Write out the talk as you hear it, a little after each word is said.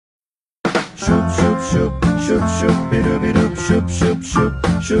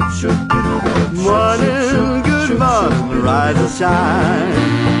Morning, good morning, rise and shine.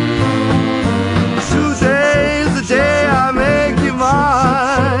 Today's the day I make you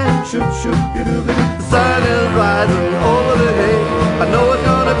mine. The sun is rising over the hay. I know it's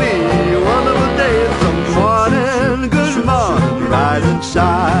gonna be a wonderful day. So morning, good morning, rise and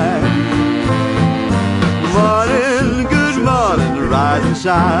shine. Morning, good morning, rise and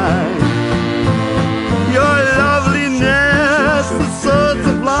shine. Your loveliness is so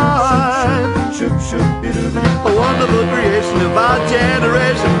sublime. A wonderful creation of our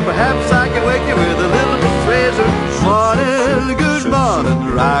generation. Perhaps I can wake you with a little persuasion. Morning, good morning,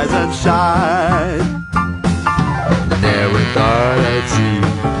 rise and shine. Never thought I'd see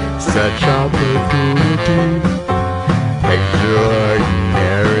such opportunity.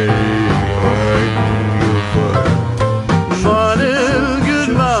 Extraordinarily wonderful. Morning,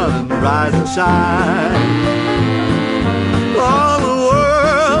 good morning, rise and shine. All the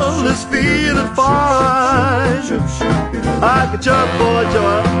world is feeling fine. I can jump for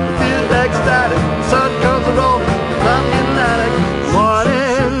joy, feel ecstatic. The sun comes along, I'm in attic.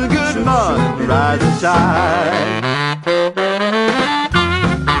 Morning, good morning, rise and shine.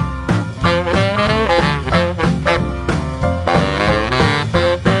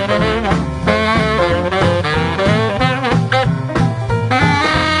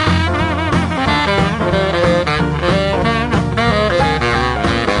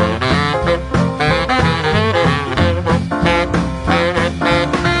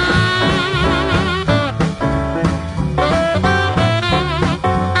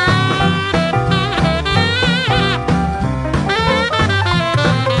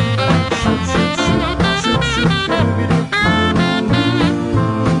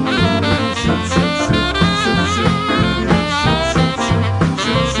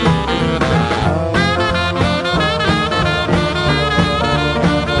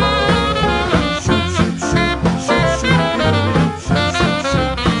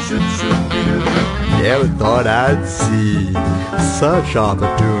 Never thought I'd see such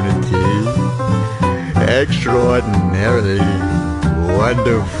opportunity. Extraordinarily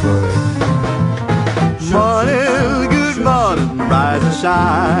wonderful. Morning, good morning, rise and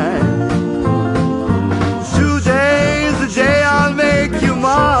shine. Today's the day I'll make you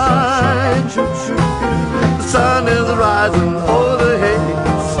mine. The sun is rising over the hay.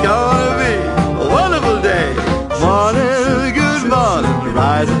 It's gonna be a wonderful day. Morning, good morning,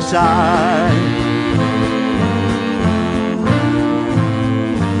 rise and shine.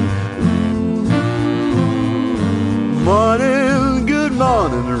 Morning, good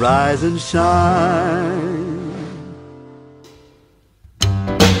morning, rise and shine.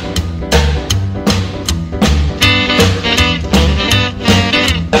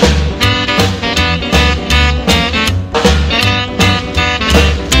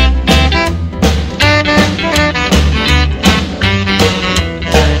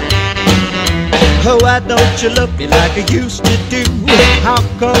 Oh, why don't you love me like I used to do? How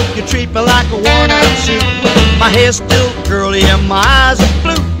come you treat me like a worn-out shoe? My hair's still curly and my eyes are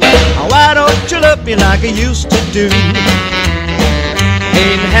blue. Oh, why don't you love me like I used to do?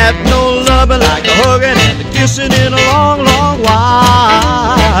 Ain't had no loving like a hugging and a kissing in a long, long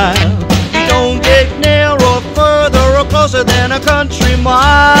while. You don't get nearer or further or closer than a country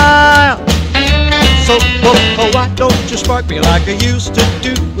mile. So, why don't you spark me like I used to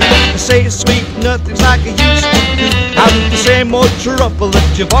do? Say sweet nothings like I used to do. I'm the same old trouble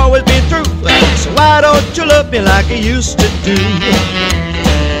that you've always been through. So why don't you love me like I used to do?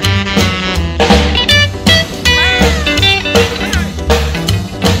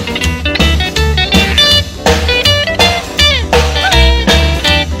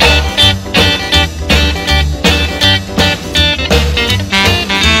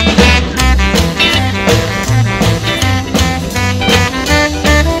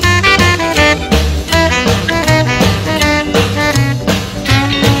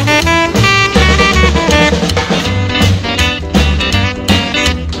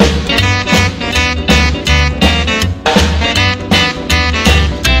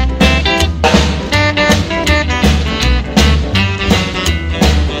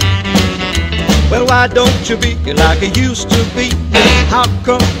 Why don't you be like I used to be? How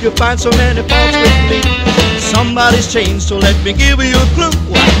come you find so many faults with me? Somebody's changed, so let me give you a clue.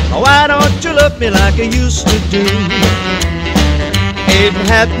 Why don't you love me like I used to do? Ain't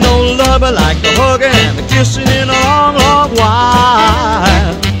had no lover like the hugging and the kissing in a long, long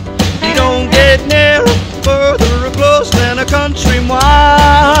while. You don't get nearer, further, or closer than a country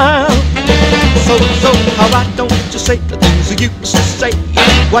mile. So, why don't you say the things you used to say?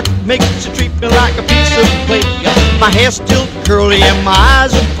 What makes you treat me like a piece of clay? My hair's still curly and my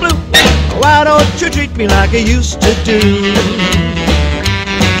eyes are blue. Why don't you treat me like you used to do?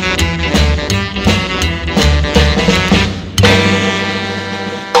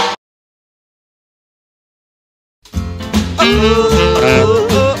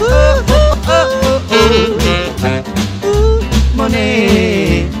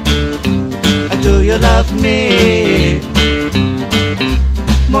 Moni, do you love me?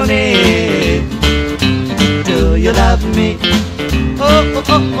 Moni, do you love me? Oh,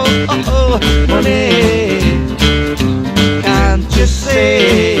 Moni, can't you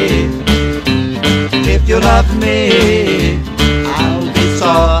say if you love me, I'll be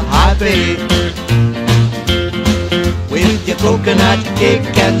so happy. With your coconut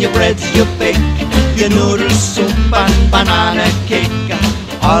cake and your breads you bake, your noodle soup and banana cake,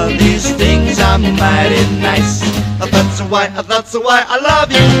 all these things are mighty nice. That's why I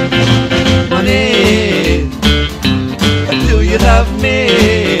love you. Moni, do you love me?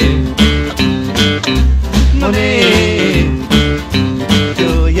 Moni,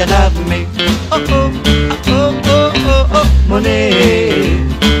 do you love me? Oh, Moni,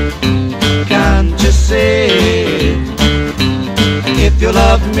 can't you say if you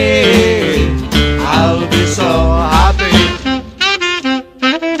love me, I'll be so happy.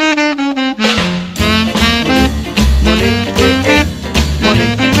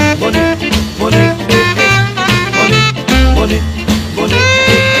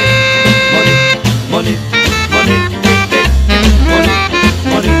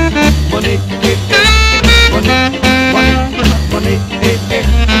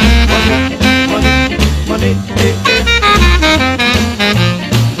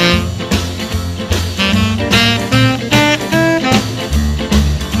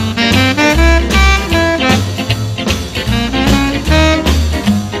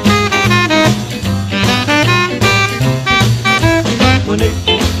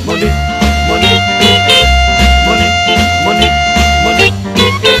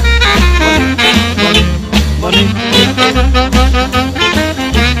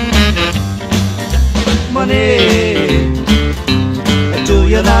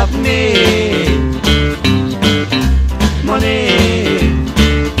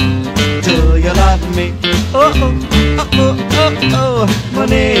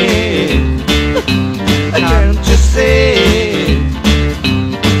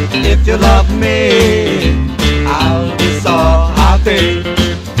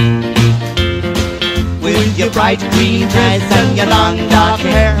 Green eyes and your long dark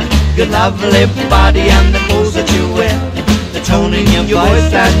hair, your lovely body and the clothes that you wear, the tone in your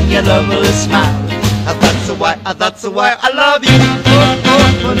voice and your lovely smile. That's why I love you. Oh,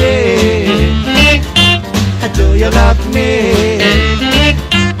 Moni, do you love me?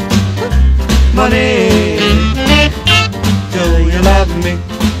 Moni, do you love me?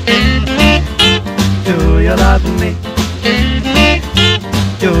 Do you love me?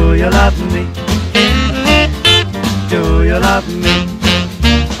 Do you love me? Do you love me?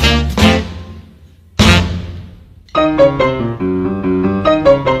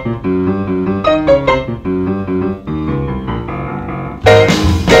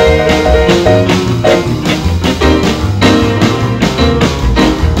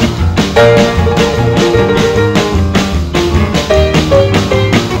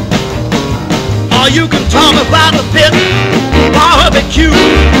 Oh, you can talk about the pit, barbecue,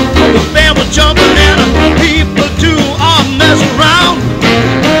 the band was jumping and people do all mess around.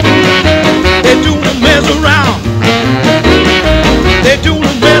 They do the mess around. They do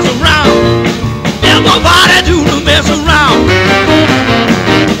the mess around. Everybody do the mess around.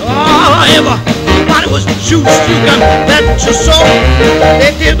 Oh, everybody was juiced. You can bet your soul.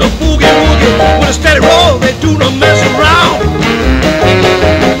 They did the boogie woogie with a steady roll. They do the mess around.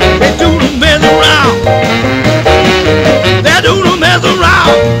 They do the mess around. They do the mess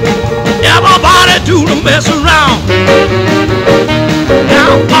around. Everybody do the mess around.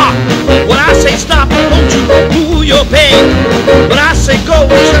 Now, when I say stop, won't you move your peg? When I say go,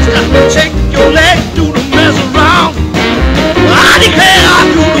 just shake your leg, do the mess around. I declare I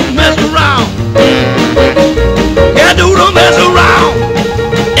do the mess around. Yeah, do the mess around.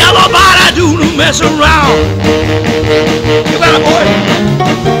 Everybody do the mess around. You got it, boy.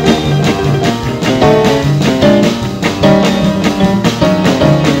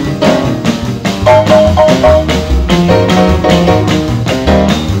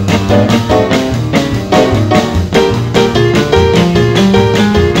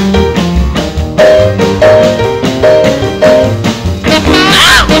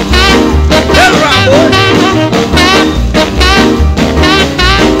 That's right.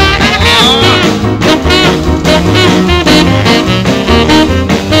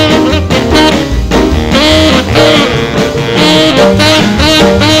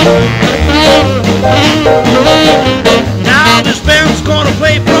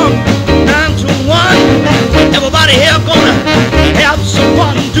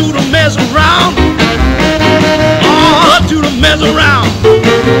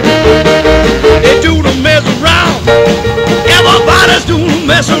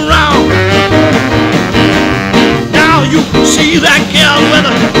 see that gal with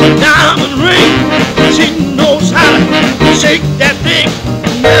a diamond ring. She knows how to shake that thing,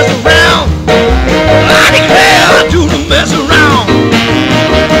 mess around. I declare I do the mess around.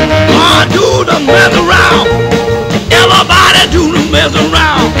 I do the mess around. Everybody do the mess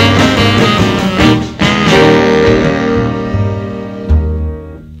around.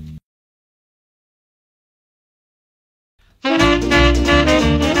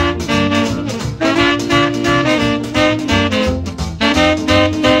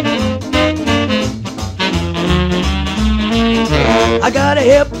 I got a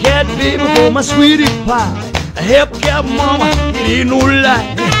Hepcat baby for my sweetie pie. A Hepcat mama, it ain't no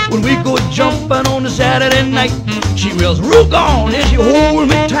lie. When we go jumping on a Saturday night, she wears rook on and she hold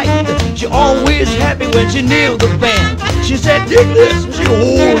me tight. She always happy when she nails the band. She said, dig this, and she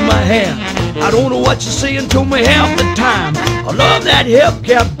hold my hand. I don't know what she's saying to me half the time. I love that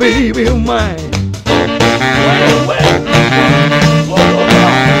Hepcat baby of mine.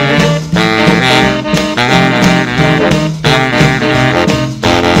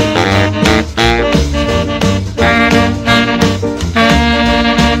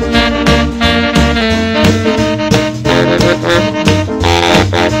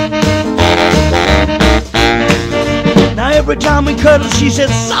 Every time we cuddle, she said,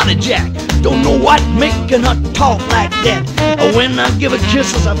 "Solid Jack." Don't know what making her talk like that. When I give her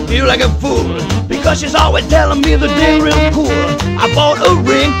kisses, I feel like a fool, because she's always telling me the day real cool. I bought a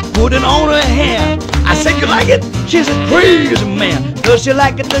ring, put it on her hand. I said, "You like it?" She's a crazy man. Does she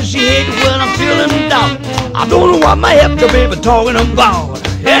like it? Does she hate it when I'm feeling down? I don't know what my Hepcat baby talking about.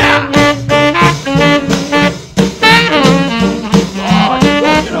 Yeah.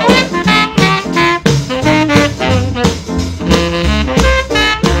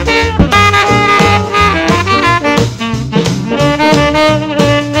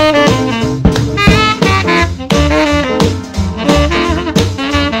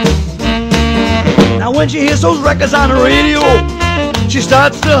 When she hears those records on the radio, she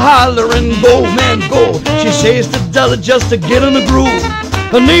starts to holler and go, man, go. She says to Della just to get in the groove.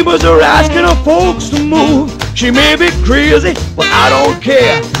 Her neighbors are asking her folks to move. She may be crazy, but I don't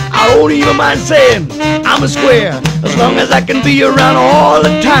care. I don't even mind saying I'm a square, as long as I can be around all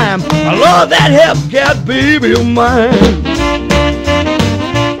the time. I love that Hepcat baby of mine.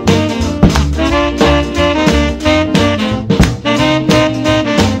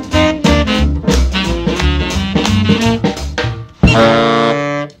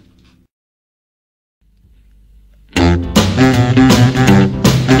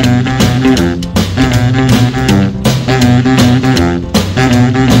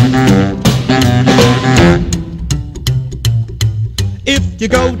 You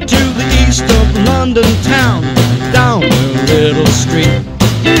go to the east of London town, down a little street.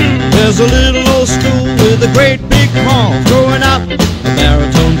 There's a little old school with a great big hall, throwing out a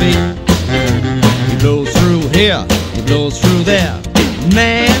baritone beat. He blows through here, he blows through there.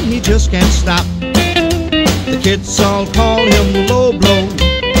 Man, he just can't stop. The kids all call him Low Blow.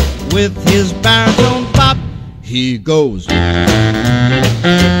 With his baritone bop, he goes.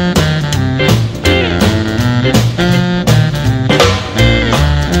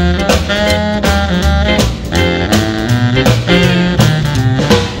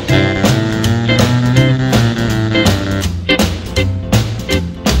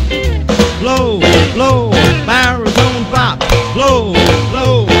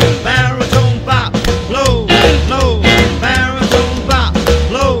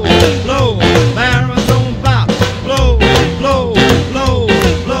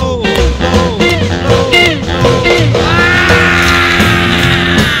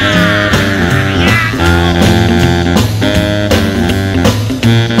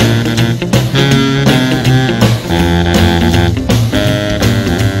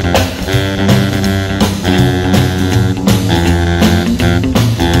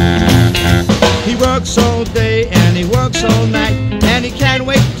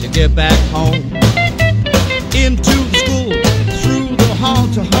 Get back home into the school, through the hall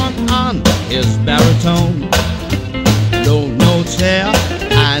to hunt on his baritone. Don't know tear,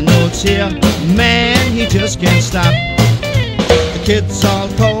 I know tear. Man, he just can't stop. The kids all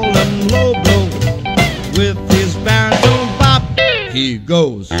call him Low Blow. With his baritone bop, he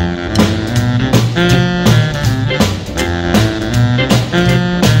goes.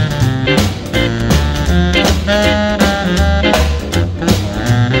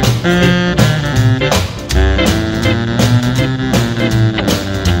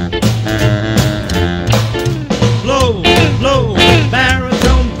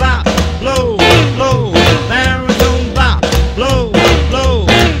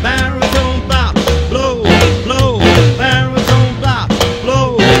 Baritone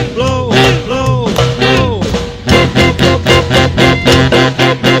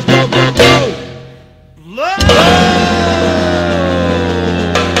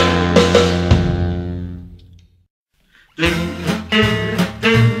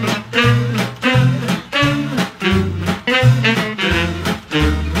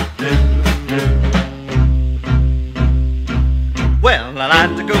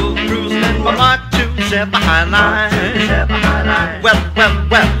go cruising in my Mark II Zephyr Highline. Well,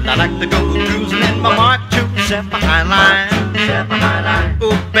 I like to go cruising in my Mark II Zephyr Highline.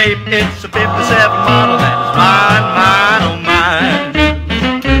 Oh, babe, it's a 57 model and it's mine, oh mine.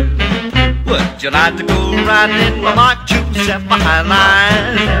 Would you like to go riding in my Mark II Zephyr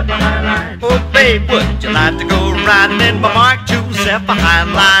Highline? Oh, babe, would you like to go riding in my Mark II Zephyr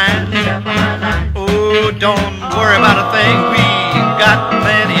Highline? Oh, don't worry about a thing, we got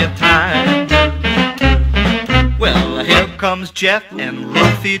plenty of time. Well, here comes Jeff and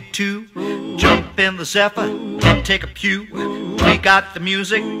Ruthie too. Jump in the Zephyr, take a pew. We got the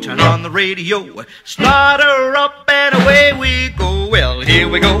music, turn on the radio. Start her up and away we go. Well, here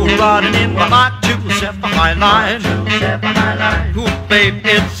we go, riding in my Mark II Zephyr Highline. Ooh, babe,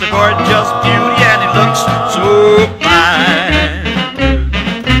 it's a gorgeous beauty and it looks so fine.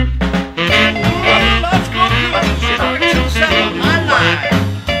 Let's go to Zephyr Highline.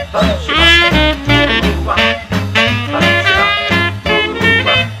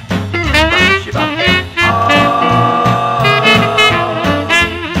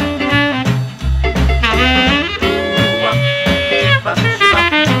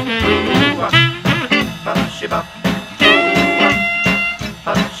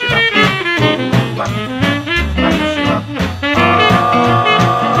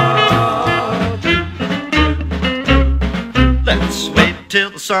 Let's wait till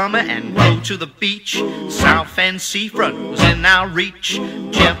the summer and go to the beach. South and seafront was in our reach.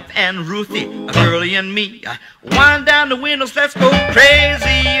 Jeff and Ruthie, Girlie and me, wind down the windows, let's go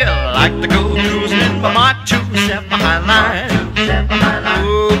crazy. I like to go cruising in my Mark II Zephyr Highline.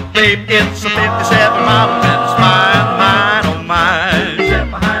 Oh, babe, it's a 57 model and it's mine, oh mine.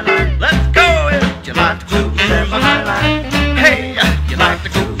 Let's go if you like to go Zephyr Highline. Hey, you like to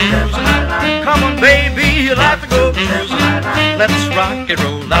go cruising? Come on, baby, you like to go cruising? Let's rock and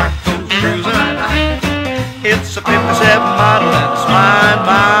roll, like go cruising. It's a 57 model and it's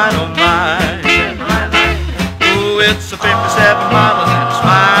mine, oh mine. Oh, it's a 57 model and it's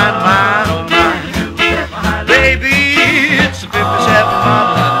mine, oh mine. Baby, it's a 57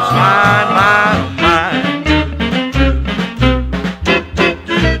 model and it's mine, oh mine.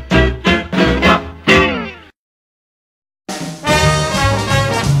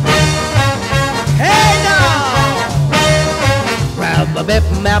 Hey now! Grab a bip,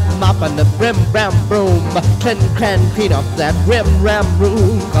 map, mop, and the brim, bram, broom. Clean up that rim, ram,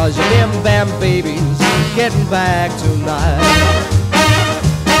 room. Cause your Bim Bam Baby's getting back tonight.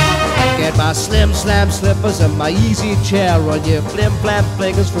 Get my slim slam slippers and my easy chair. Run your flim flam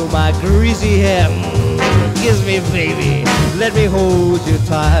fingers through my greasy hair. Kiss me, baby, let me hold you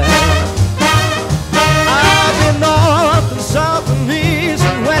tight. I've been north and south and east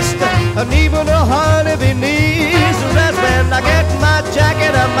and west, and even a honey beneath the rest. When I get my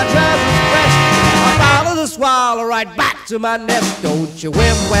jacket and my trousers pressed, I follow the swallow right back to my nest. Don't you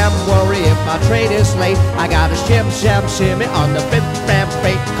whim wham worry if my train is late. I got a shim sham shimmy on the Bim Bam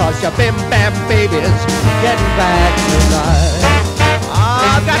freight. Cause your Bim Bam Baby's getting back tonight.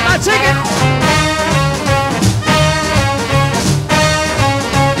 I've got my ticket.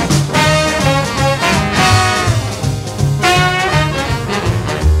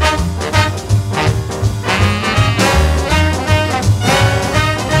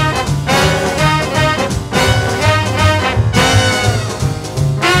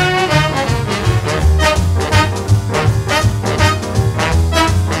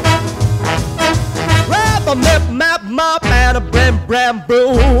 Mop and a brim bram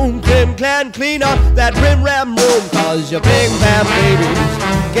broom. Clean up that rim ram room. Cause your Bim Bam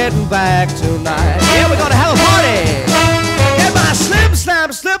Baby's getting back tonight. Yeah, we're gonna have a party. Get my slim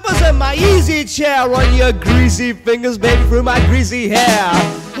slam slippers and my easy chair. Run your greasy fingers, baby, through my greasy hair.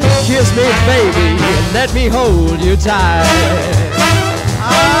 Kiss me, baby, and let me hold you tight.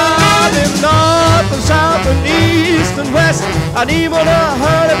 I've been north and south and east and west, and even a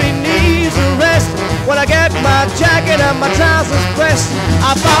herd beneath the rest. When I get my jacket and my trousers pressed,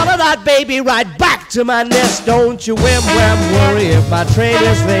 I follow that baby right back to my nest. Don't you whim wham worry if my train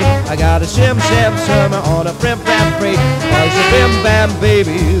is late. I got a shim sham sermon on a brim bam freight. Cause your Bim Bam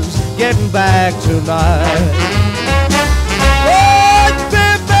Baby's getting back tonight. Oh,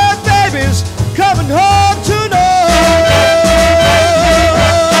 Bim Bam Baby's coming home tonight.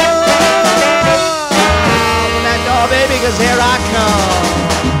 Open that door, baby, cause here I come.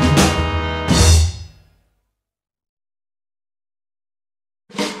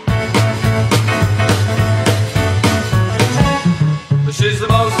 She's the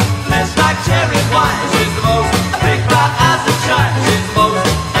most, let's like cherry wine. She's the most, big bright as the shine. She's the most,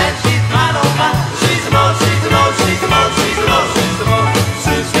 and she's mine, oh mine. She's the most, she's the most.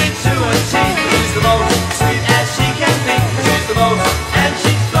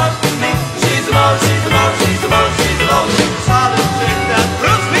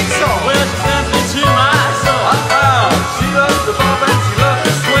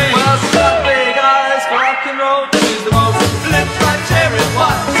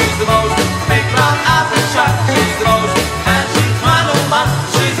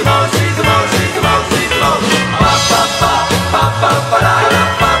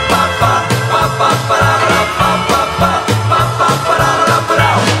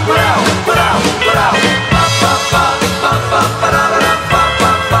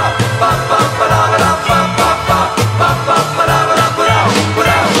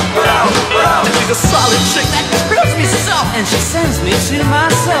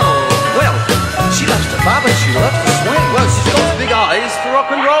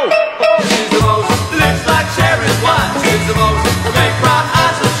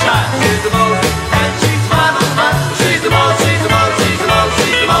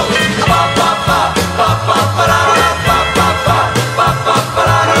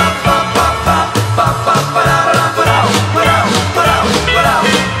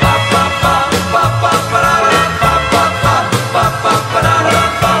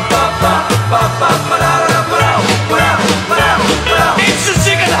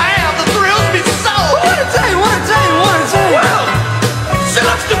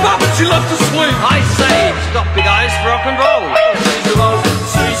 she loves to swing. I say, stop big eyes for rock and roll. She's the most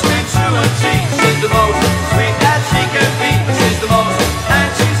sweet, sweet, sweet, sweet. She's the most sweet as she can be. She's the most, and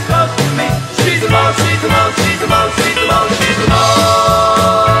she's close to me. She's the most, she's the most, she's the most, she's the most, she's the most.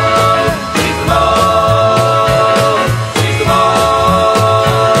 She's the most. She's the most.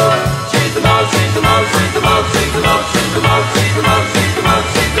 She's the most, she's the most, she's the most, she's the most, she's the most, she's the most, she's the most,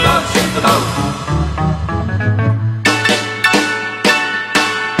 she's the most, she's the most.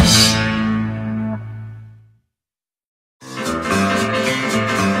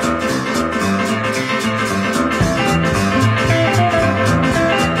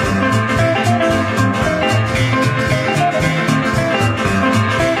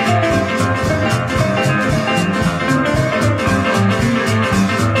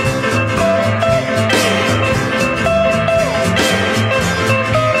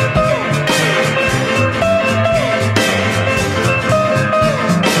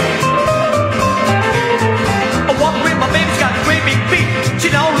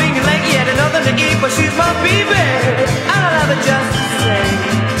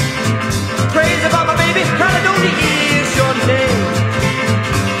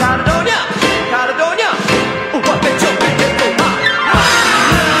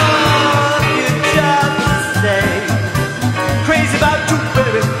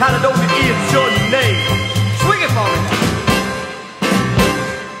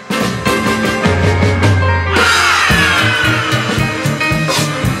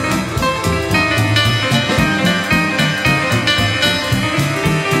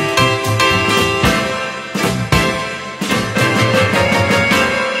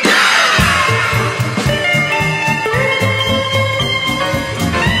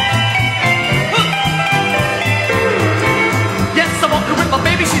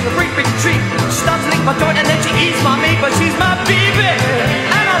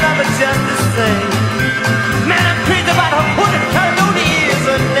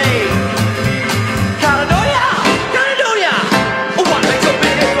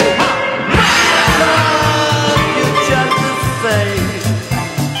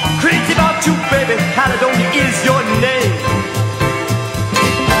 Caledonia is your name.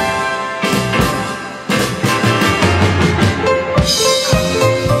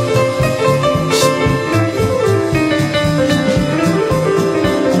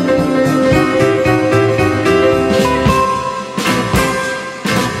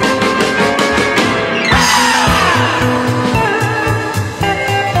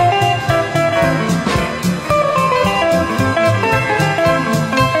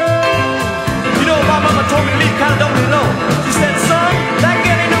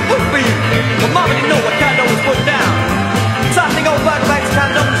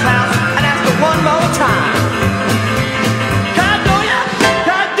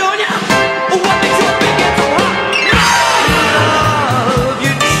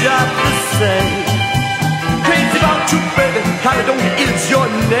 Crazy about you, baby. Caledonia is your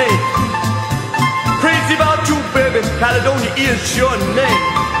name. Crazy about you, baby. Caledonia is your name.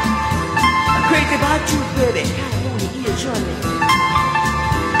 Crazy about you, baby. Caledonia is your name.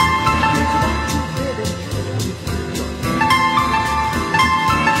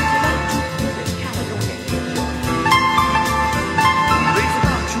 Crazy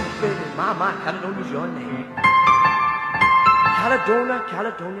about you, baby. My, Caledonia is your name. Caledonia,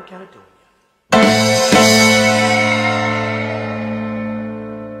 Caledonia, Caledonia.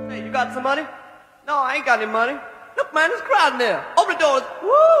 Hey, you got some money? No, I ain't got any money. Look, man, there's a crowd in there. Open the doors.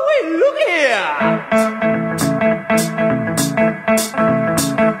 Woo-wee, look here.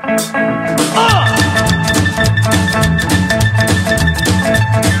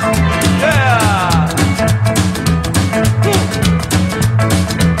 Yeah.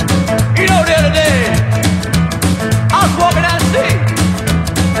 You know, the other day, I was walking down the street.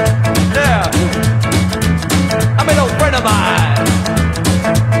 Yeah. I met an old friend of mine.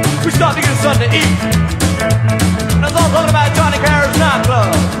 We stopped to get something to eat. And I was all talking about Johnny Carroll's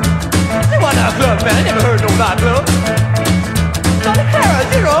nightclub. They wasn't a club, man. They never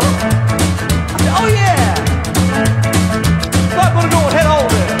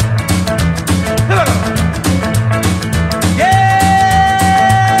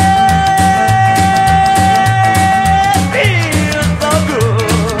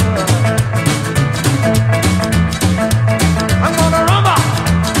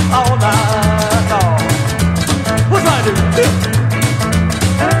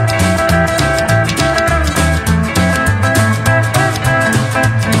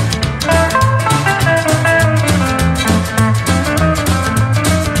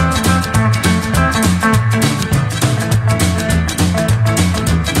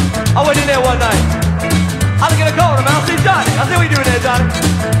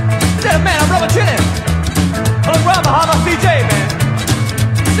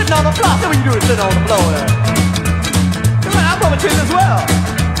on the floor. See what you doing sitting on the floor there. Come on, I'm from Chile as well.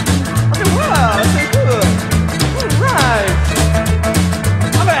 I said, wow, I said, good. All right.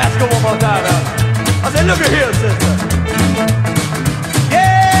 I'm gonna ask her one more time now. I said, look at here, sister.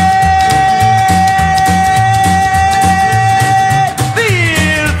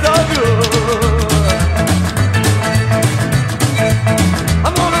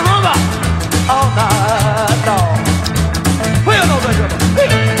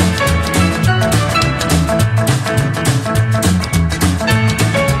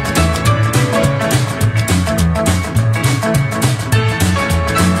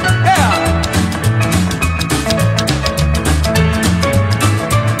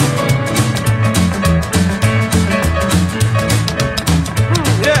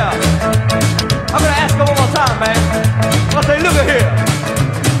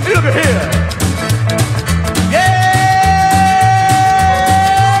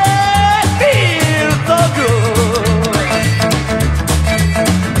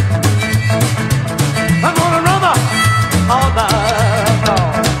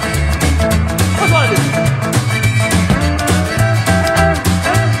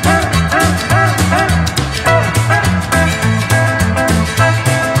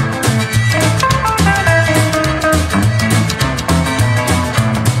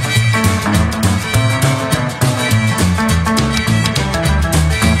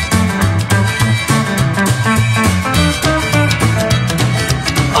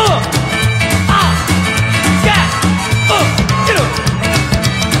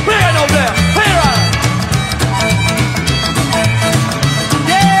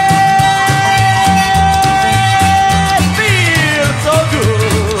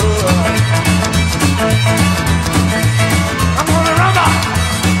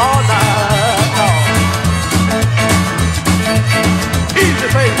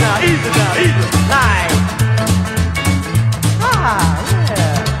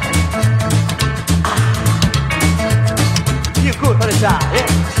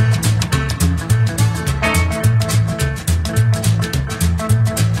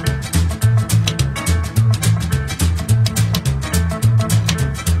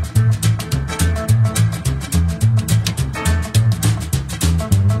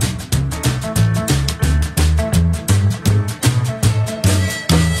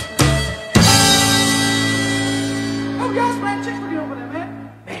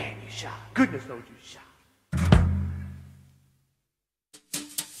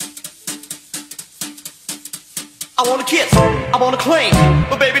 I wanna kiss, I wanna claim,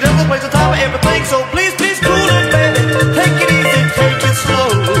 but baby there's no place and time for everything. So please, please cool it, baby. Take it easy, take it slow.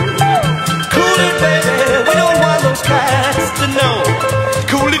 Cool it, baby. We don't want those cats to know.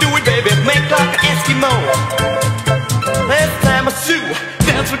 Coolly do it, baby. Make like an Eskimo. Last time I Sue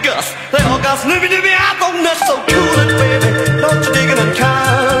danced with Gus, they all got snippy nippy I go nuts. So cool it, baby. Don't you dig it and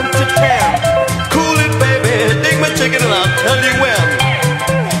come to town. Cool it, baby. Dig my chicken and I'll tell you when.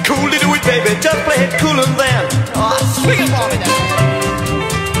 Coolly do it, baby. Just play it cool and then. Oh, swing it for me now.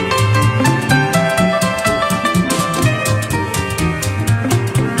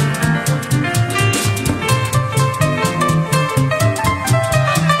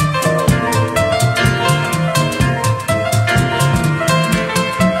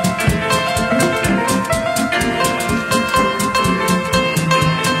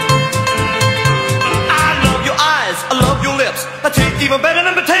 Even better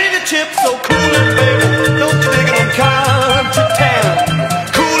than potato chips, so cool it, baby. Don't you dig it on country town.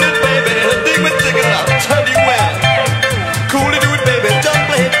 Cool it, baby. Dig me chicken, I'll tell you when. Cool it, do it, baby. Just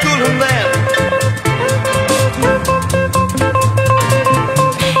play it cool and then.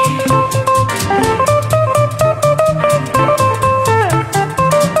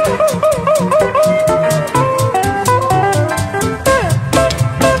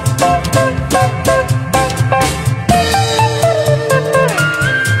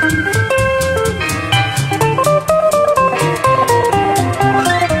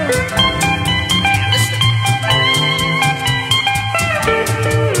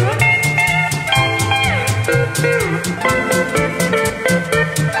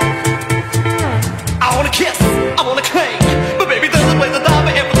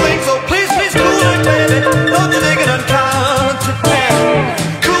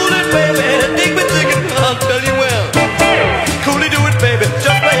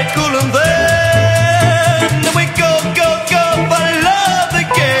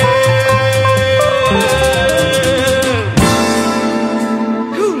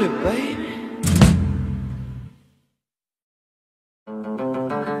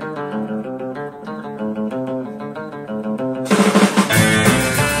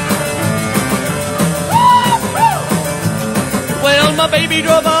 baby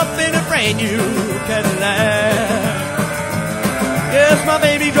drove up in a brand new Cadillac. Yes, my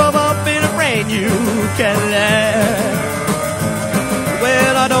baby drove up in a brand new Cadillac.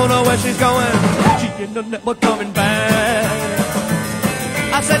 Well, I don't know where she's going. She ended up never coming back.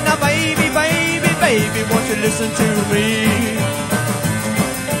 I said, now baby, baby, baby, won't you listen to me?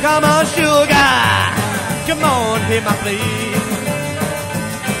 Come on, sugar, come on, hear my plea.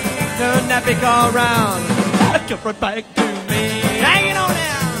 Turn that big car around, jump right back to me. Hang it on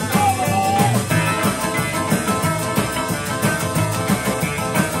now.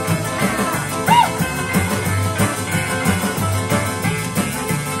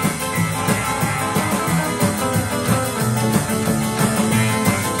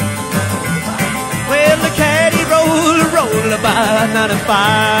 Well, the caddy roll about 95.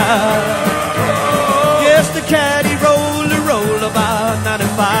 Yes, the caddy roll about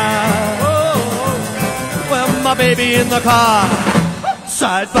 95. Well, my baby in the car,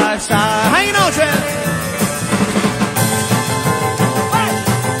 side by side. Hang on, Chad.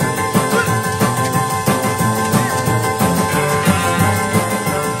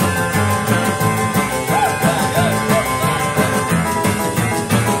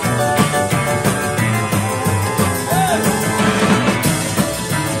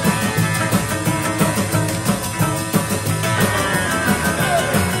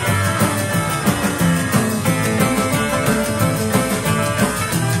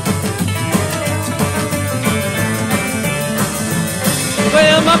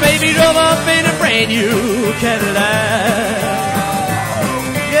 Well, my baby drove up in a brand new Cadillac.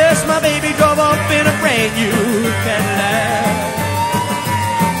 Yes, my baby drove up in a brand new Cadillac.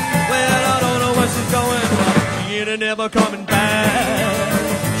 Well, I don't know where she's going. She ain't never coming back.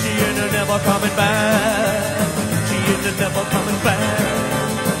 She ain't never coming back. She ain't never coming back.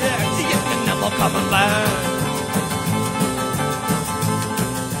 Yeah, she ain't never coming back.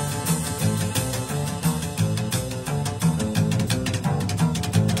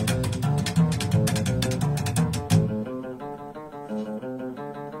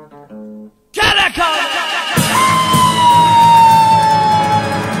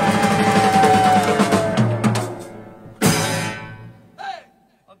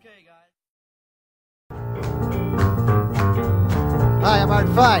 Hi, I'm Art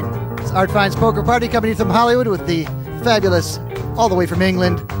Fine. It's Art Fine's Poker Party coming in from Hollywood with the fabulous, all the way from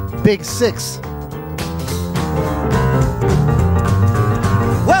England, Big Six.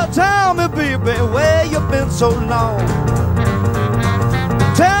 Well, tell me, baby, where you been so long?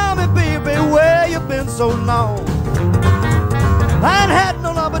 Tell me, baby, where you been so long? I ain't had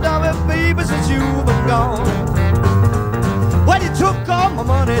no lovey-dovey, baby, since you've been gone. Well, you took all my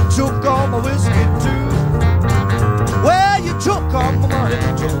money, took all my whiskey too. Well, you took all my money,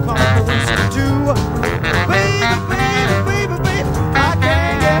 took all my whiskey too. Baby, baby, baby, baby, I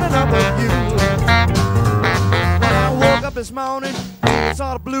can't get enough of you. When I woke up this morning, it's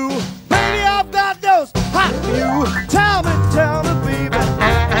all blue. Baby, I've got those hot for you. Tell me, baby.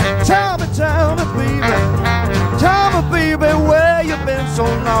 Tell me, baby. Tell me, baby, where you been so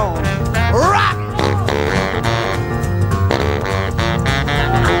long? Rock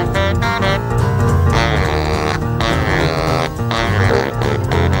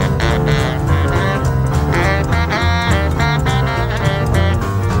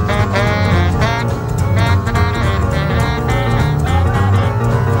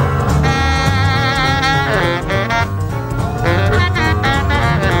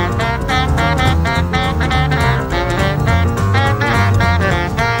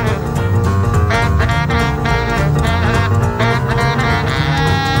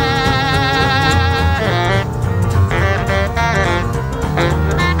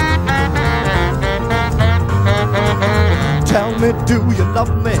it! Do you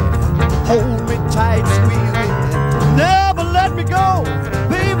love me? Hold me tight, squeeze me, never let me go.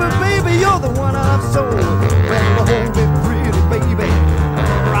 Baby, baby, you're the one I've sold. Well, hold me pretty, baby.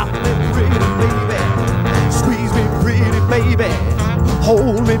 Rock me pretty, baby. Squeeze me pretty, baby.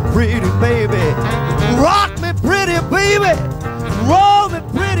 Hold me pretty, baby. Rock me pretty, baby. Roll me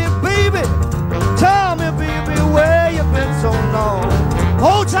pretty, baby. Tell me, baby, where you been so long?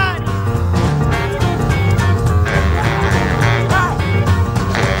 Hold tight.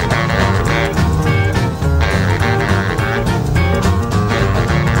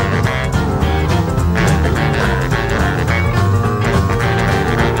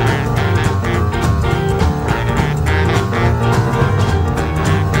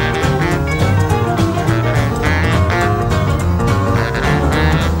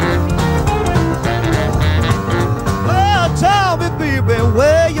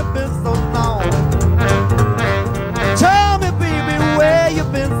 Where you been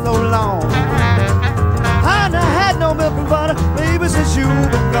since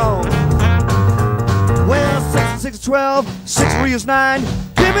you've been gone. Well, 6 and 6 is 12, 6 3 is 9.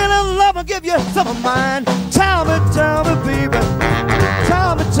 Give me a little love and give you some of mine. Tell me, baby.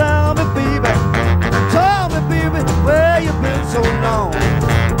 Tell me, baby. Tell me, baby, where you been so long.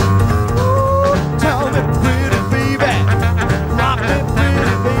 Ooh, tell me, pretty baby. Rock me,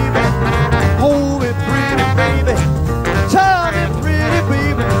 pretty baby. Hold me, pretty baby. Tell me, pretty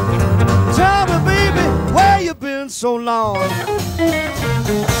baby. Tell me, baby, where you been so long.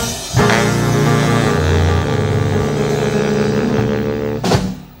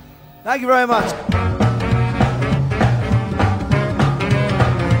 Thank you very much.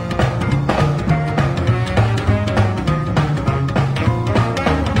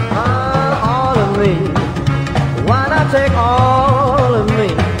 All of me, why not take all of me?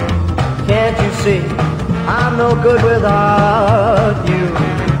 Can't you see I'm no good without you?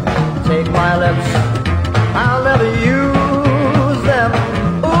 Take my lips, I'll never use them.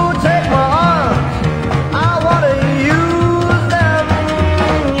 Ooh, take my arms, I wanna use them.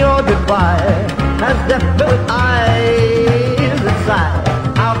 Your goodbye has left me with eyes inside.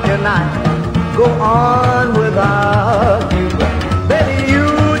 How can I go on without you? Baby, you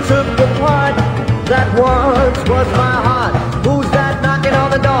took the part that once was my heart. Who's that knocking on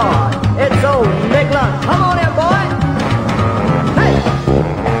the door? It's old Nicholas. Come on in, boy. Hey,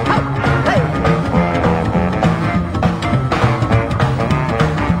 hey, hey.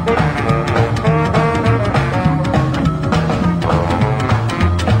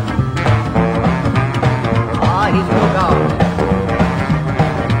 Oh, he's still gone.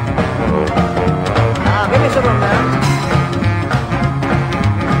 Give me some room, man.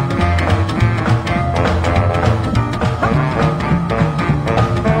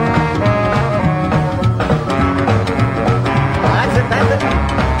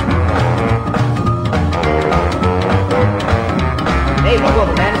 Hey, move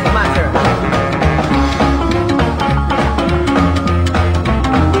over, man. This is my turn.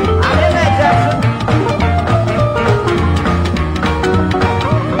 I'm in there, Jackson.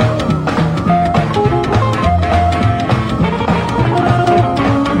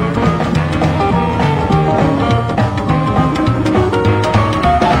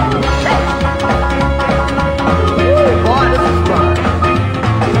 Ooh, boy, this is fun.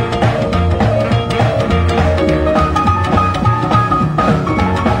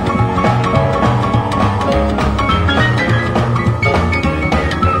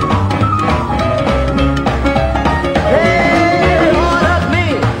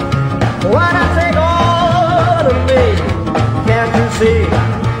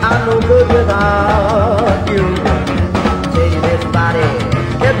 I'm no good without you. Take this body,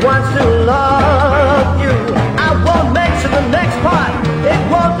 it wants to love you. I won't mention the next part, it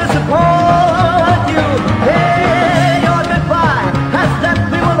won't disappoint you. Hey, your goodbye has left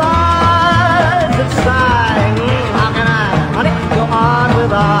me with eyes that sigh. How can I, honey, go on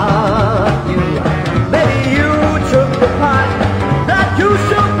without you? Baby, you took the part that used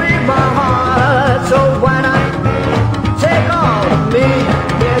to be my heart. So why not take all of me?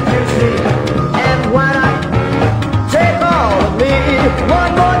 And why not take all of me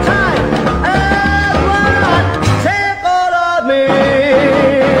one more time? And why not take all of me?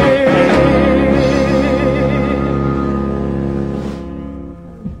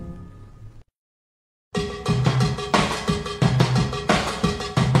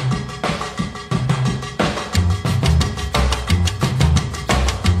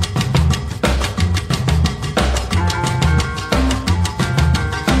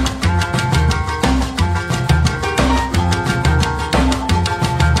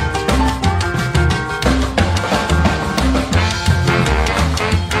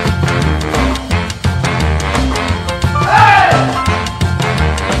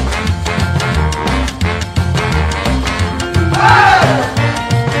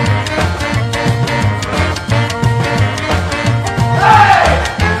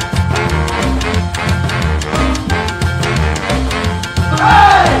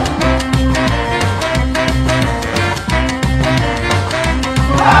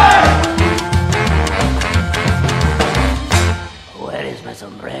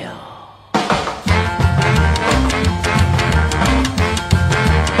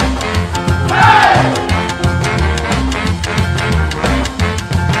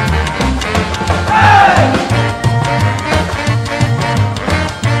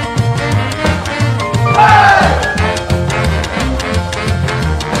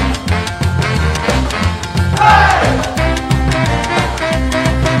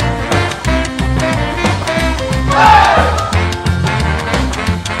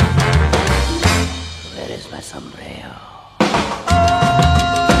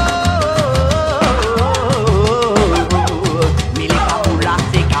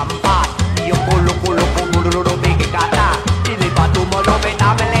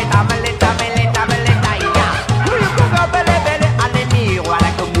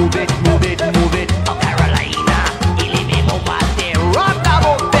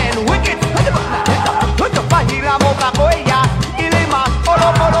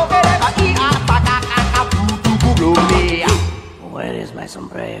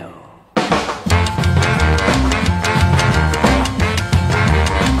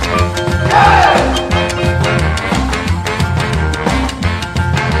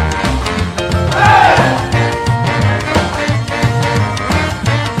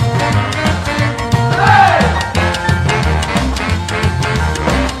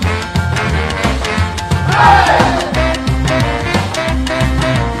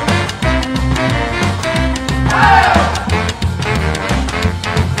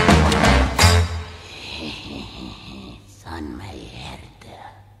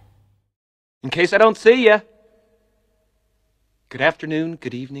 case I don't see you, good afternoon,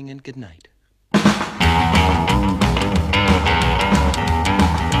 good evening, and good night. Friends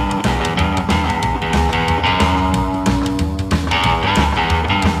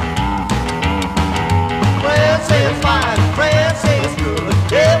say it's fine, friends say it's good.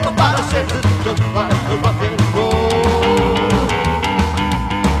 Everybody says it's just like the rock and roll.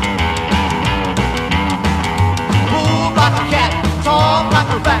 Move like a cat, talk like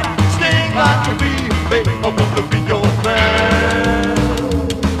a rat, sting like a bee. Baby, I want to be your man.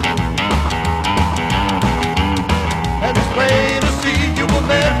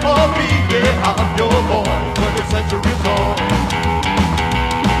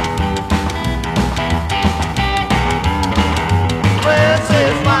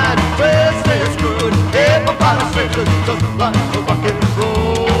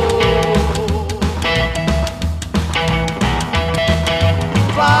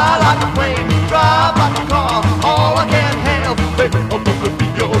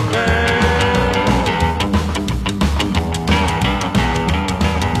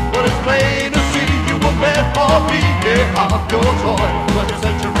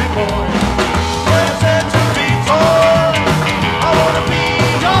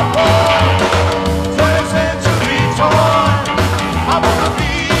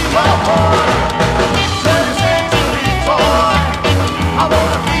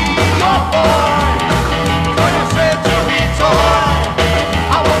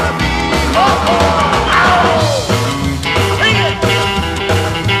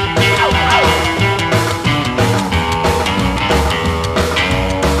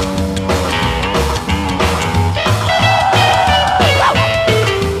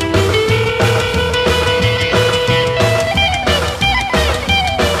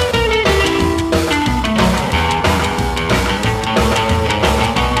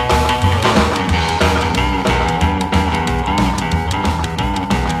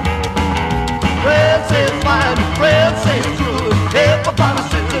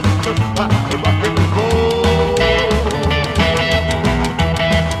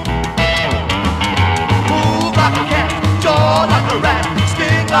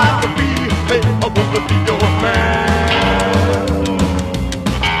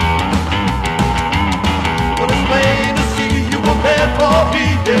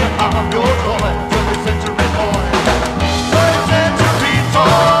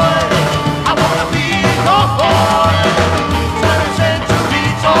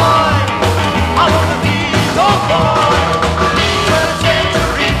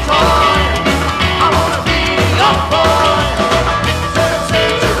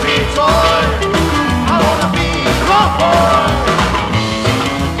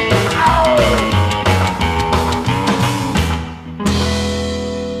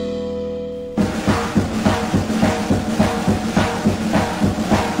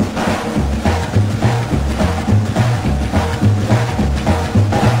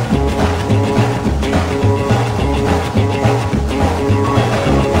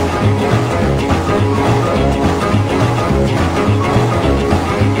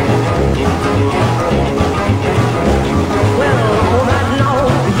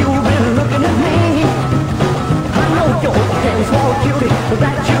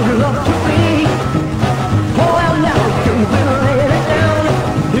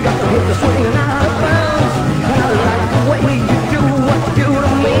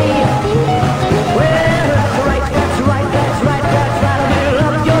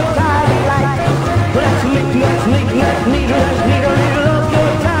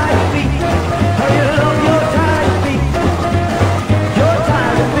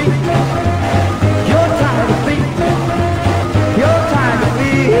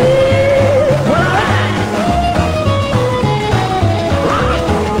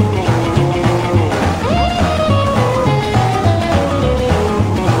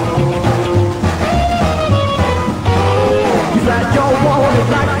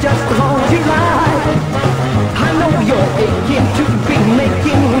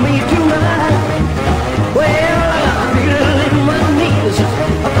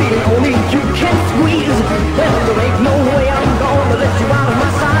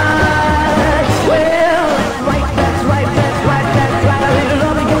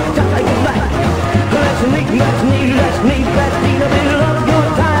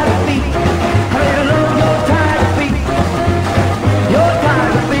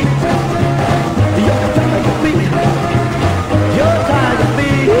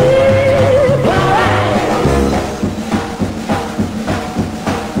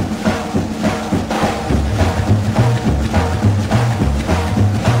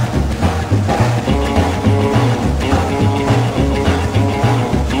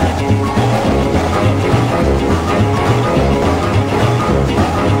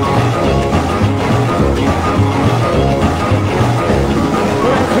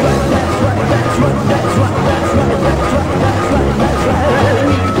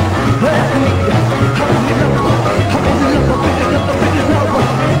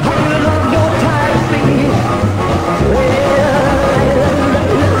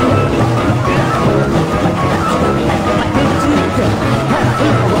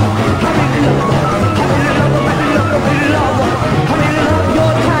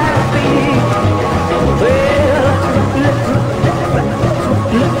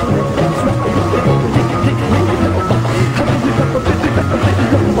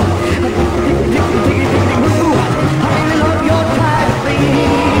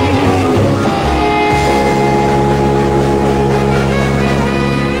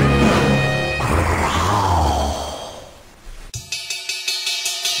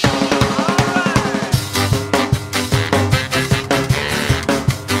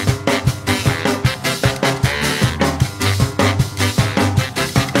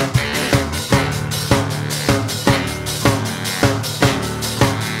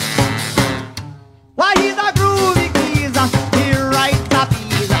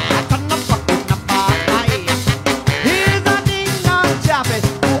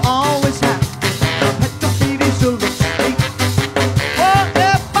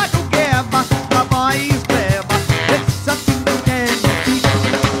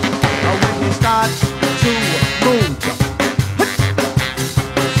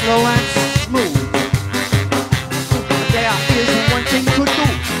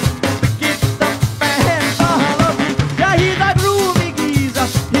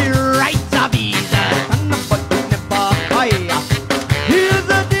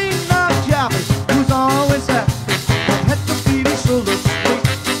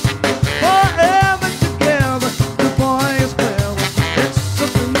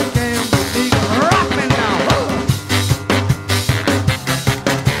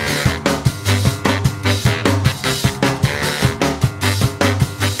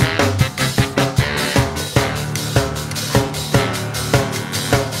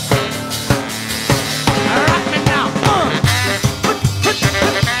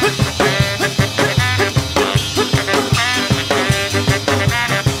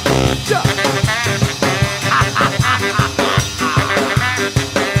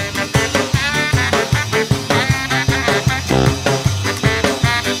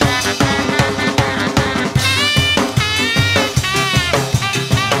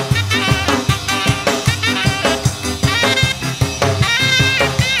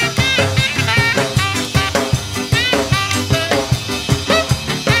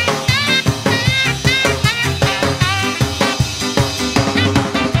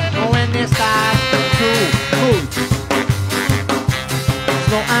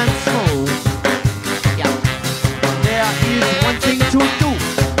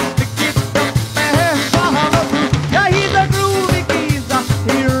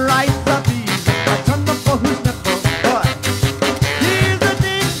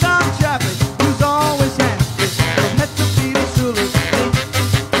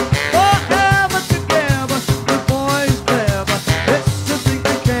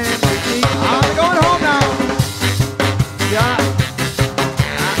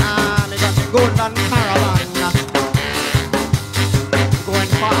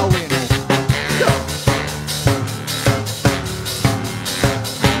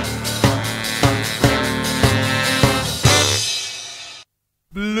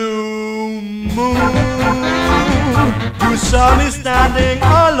 standing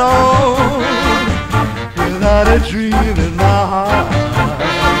alone, without a dream in my heart,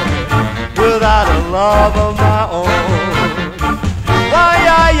 without a love of my own. Why,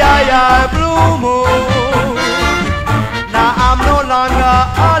 blue moon, now I'm no longer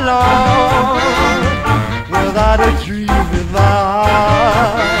alone, without a dream in my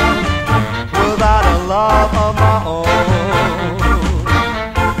heart, without a love of my own.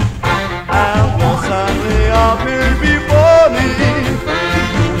 And then suddenly appeared before me,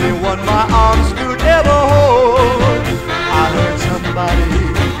 the only one my arms could ever hold. I heard somebody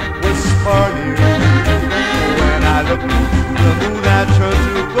whisper near me. When I looked through the moon, I turned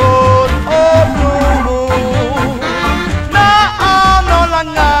to gold. Oh, blue moon, now I'm no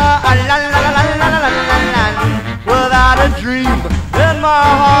longer without a dream in my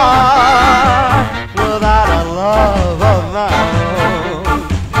heart, without a love of my own.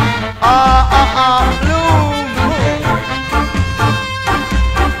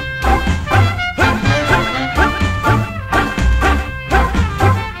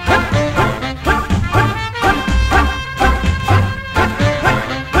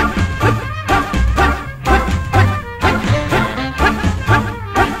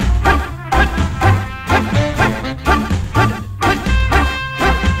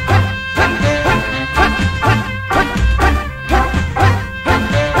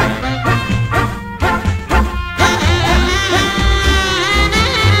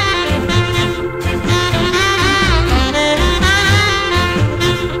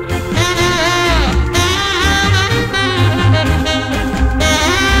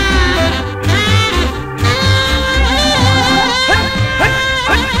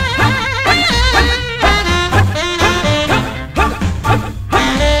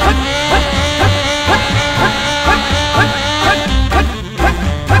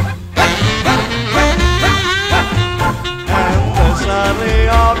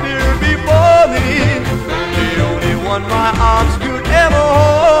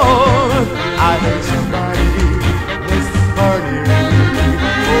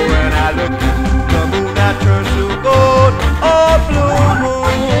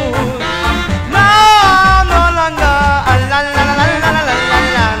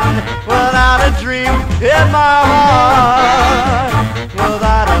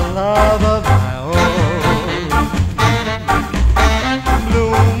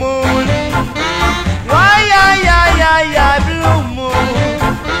 Blue moon.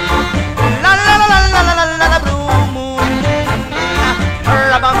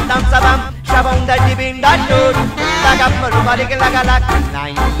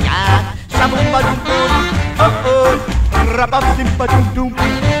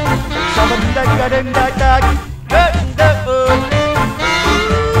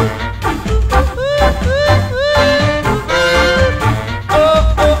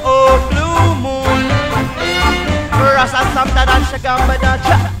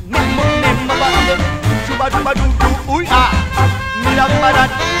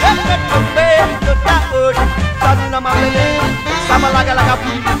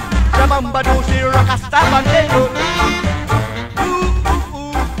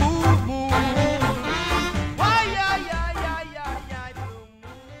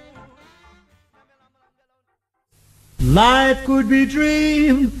 Life could be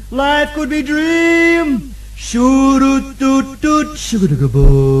dreamed, life could be dreamed. Shoo-doo-doo-doo, shoo-doo-doo-boo.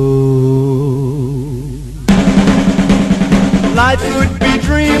 Life could be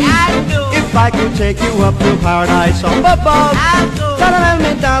dreamed if I could take you up to paradise up above. Tell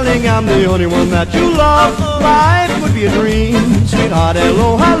me, darling, I'm the only one that you love. Life could be a dream, sweetheart.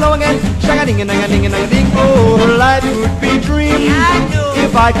 Hello, hello again. Shang-a-ding-a-ding-a-ding-a-ding. Oh, life could be dreamed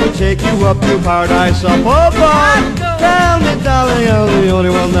if I could take you up to paradise up above. Tell me, darling, I'm the only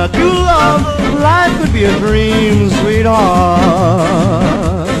one that you love. Life could be a dream, sweetheart.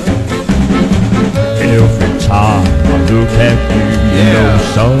 Every time I look at you, you know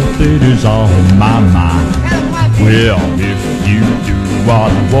something is on my mind. Well, if you do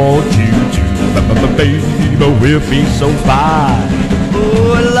what I want you to, baby, we'll be so fine.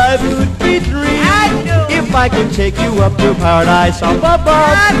 Oh, life could be dreamed if I could take you up to paradise up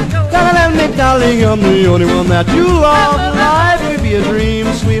above. Tell me, darling, I'm the only one that you love. Life could be a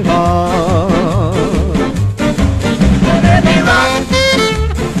dream, sweetheart. Let me rock.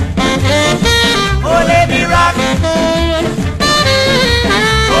 Oh, let me rock.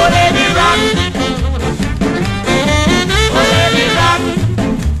 Oh, let me rock. Oh, let me rock.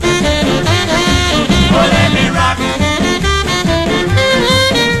 Oh, let me rock.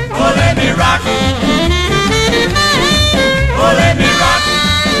 Oh, let me rock. Oh, let me rock.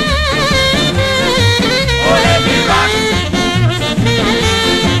 Oh, let me rock.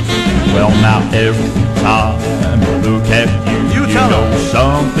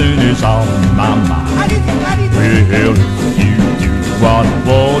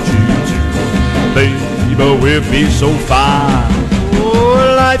 be so fine.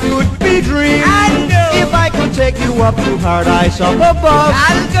 Oh, life would be a dream if I could take you up to paradise up above.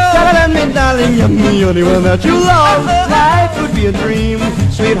 Darling, me, darling, you're the only one that you love. Life would be a dream,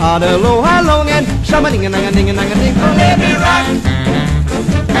 sweetheart, hello, hello, and shama-ding-a-ding-a-ding-a-ding-a-ding. Oh, let me rock.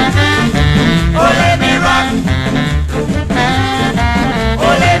 Oh, let me rock.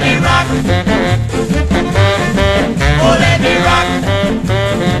 Oh, let me rock. Oh, let me rock.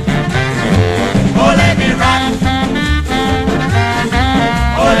 Oh, let me rock.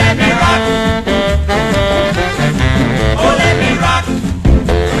 Oh, let me rock. Oh, let me rock.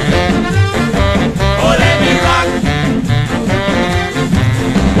 Oh, let me rock.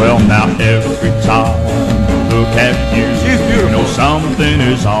 Well, now every time I look at you, you know something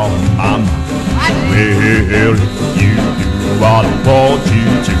is on my mind. Well, if you do what I want you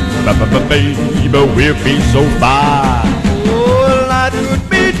to, baby, we'll be so fine. Oh, life could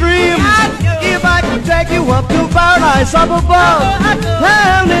be a dream if I could take you up to paradise up above.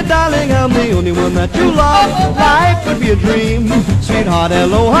 Tell me, darling, I'm the only one that you love. Life could be a dream, sweetheart,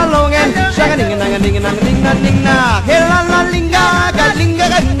 hello, hello, and shaka-ding-a-ding-a-ding-a-ding-a-ding-a. Hey, la-la-linga,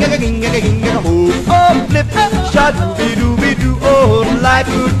 ga-linga-ga-linga-ga-linga-ga-linga. Oh, flip, shot-doo-be-doo-be-doo. Oh, life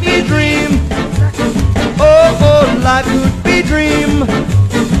could be a dream. Oh, life could be a dream. Oh,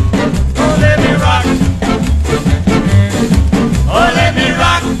 let me rock. Oh, let me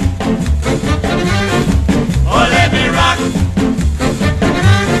rock. Oh, let me rock.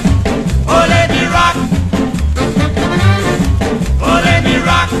 Oh, let me rock. Oh, let me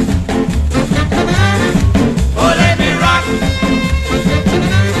rock. Oh, let me rock.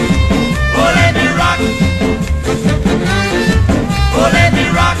 Oh, let me rock. Oh, let me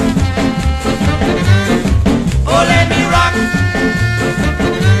rock. Oh, let me rock.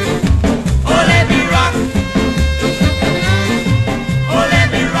 Oh, let me rock. Oh, let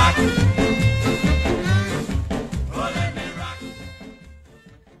me rock. Oh, let me rock.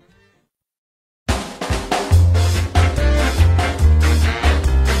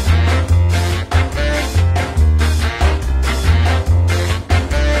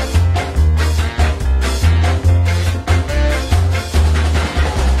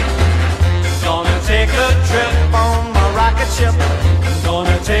 Gonna take a trip on my rocket ship.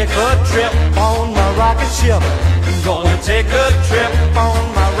 Gonna take a trip on my rocket ship. Gonna take a trip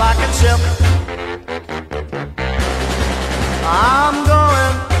on my rocket ship. I'm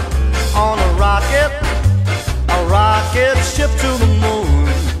going on a rocket ship to the moon.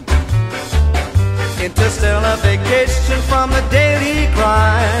 Interstellar vacation from the daily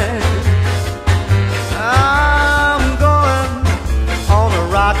grind. I'm going on a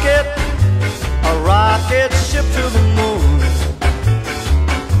rocket ship to the moon.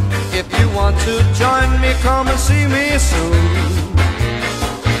 If you want to join me, come and see me soon.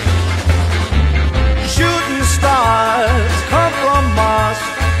 Shooting stars come from Mars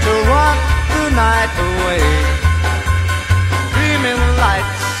to rock the night away. Dreaming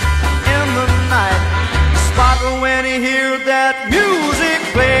lights in the night, spot when you hear that music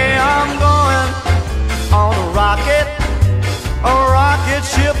play. I'm going on a rocket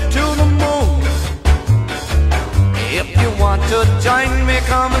ship to the moon. If you want to join me,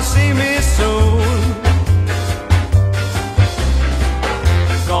 come and see me soon.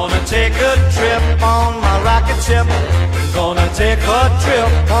 Gonna take a trip on my rocket ship. Gonna take a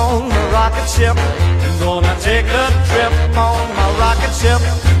trip on the rocket ship. Gonna take a trip on my rocket ship.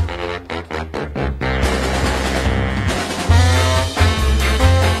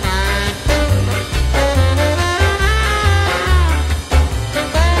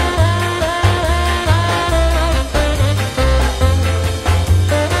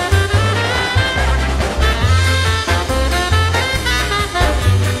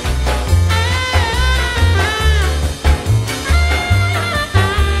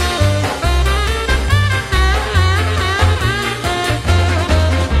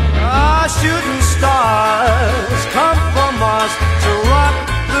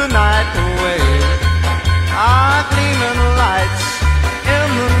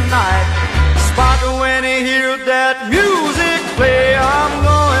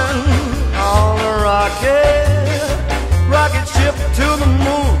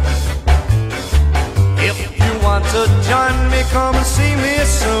 So join me, come and see me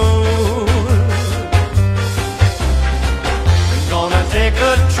soon. Gonna take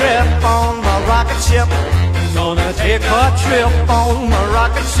a trip on my rocket ship. Gonna take a trip on my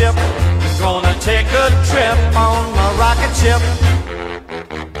rocket ship. Gonna take a trip on my rocket ship.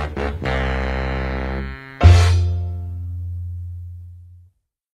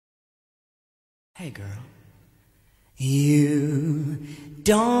 Hey girl, you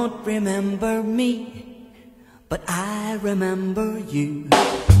don't remember me, but I remember you.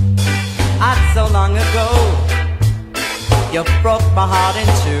 Not so long ago, you broke my heart in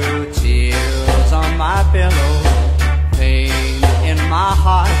two. Tears on my pillow, pain in my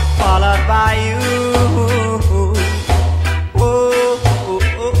heart, followed by you. Oh, oh,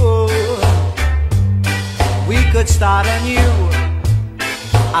 oh, oh. We could start anew,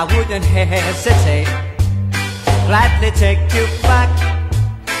 I wouldn't hesitate, gladly take you back.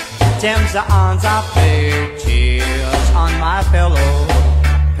 Thames the arms I paid, tears on my pillow,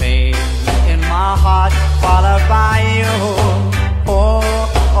 pain in my heart, followed by you. Oh,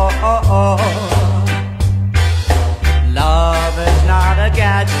 oh, oh, oh. Love is not a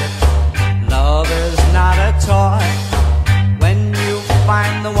gadget, love is not a toy. When you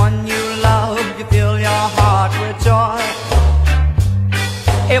find the one you love, you fill your heart with joy.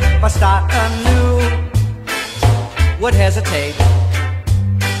 If I start anew, would hesitate,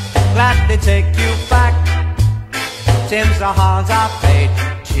 gladly take you back. Thames the hands I paid,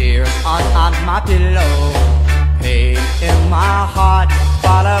 tears on my pillow, pain in my heart,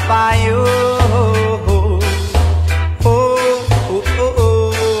 followed by you. Oh, oh, oh,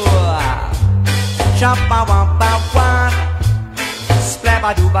 oh. Shabba-wabba-wah,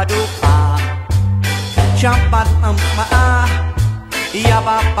 splabba-doo-ba-doo-ba, shabba-dum-ba-ah,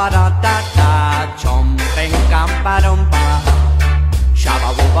 yabba-ba-da-da-da, chom-bing-gam-ba-dum-ba,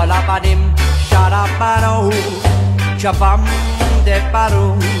 shabba-wubba-la-ba-dim, shada-ba-doo,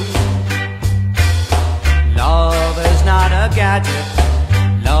 chabam-de-ba-doo. Love is not a gadget,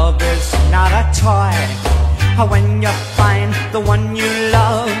 love is not a toy. When you find the one you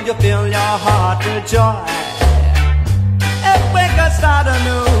love, you fill your heart with joy. If we could start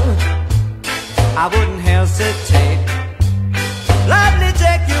anew, I wouldn't hesitate, gladly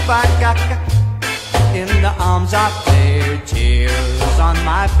take you back in the arms I played. Tears on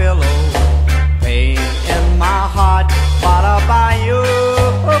my pillow, pain in my heart, followed by you.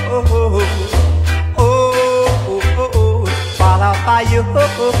 Oh, oh, oh, oh, followed by you. Oh,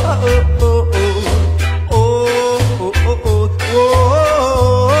 oh, oh, oh.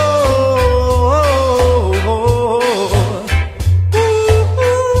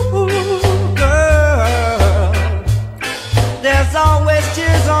 There's always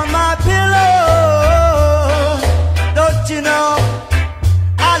tears on my pillow. Don't you know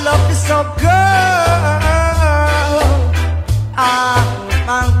I love you so, girl?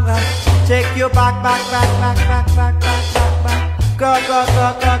 Take you back. Girl,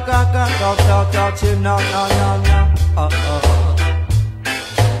 don't you know, no.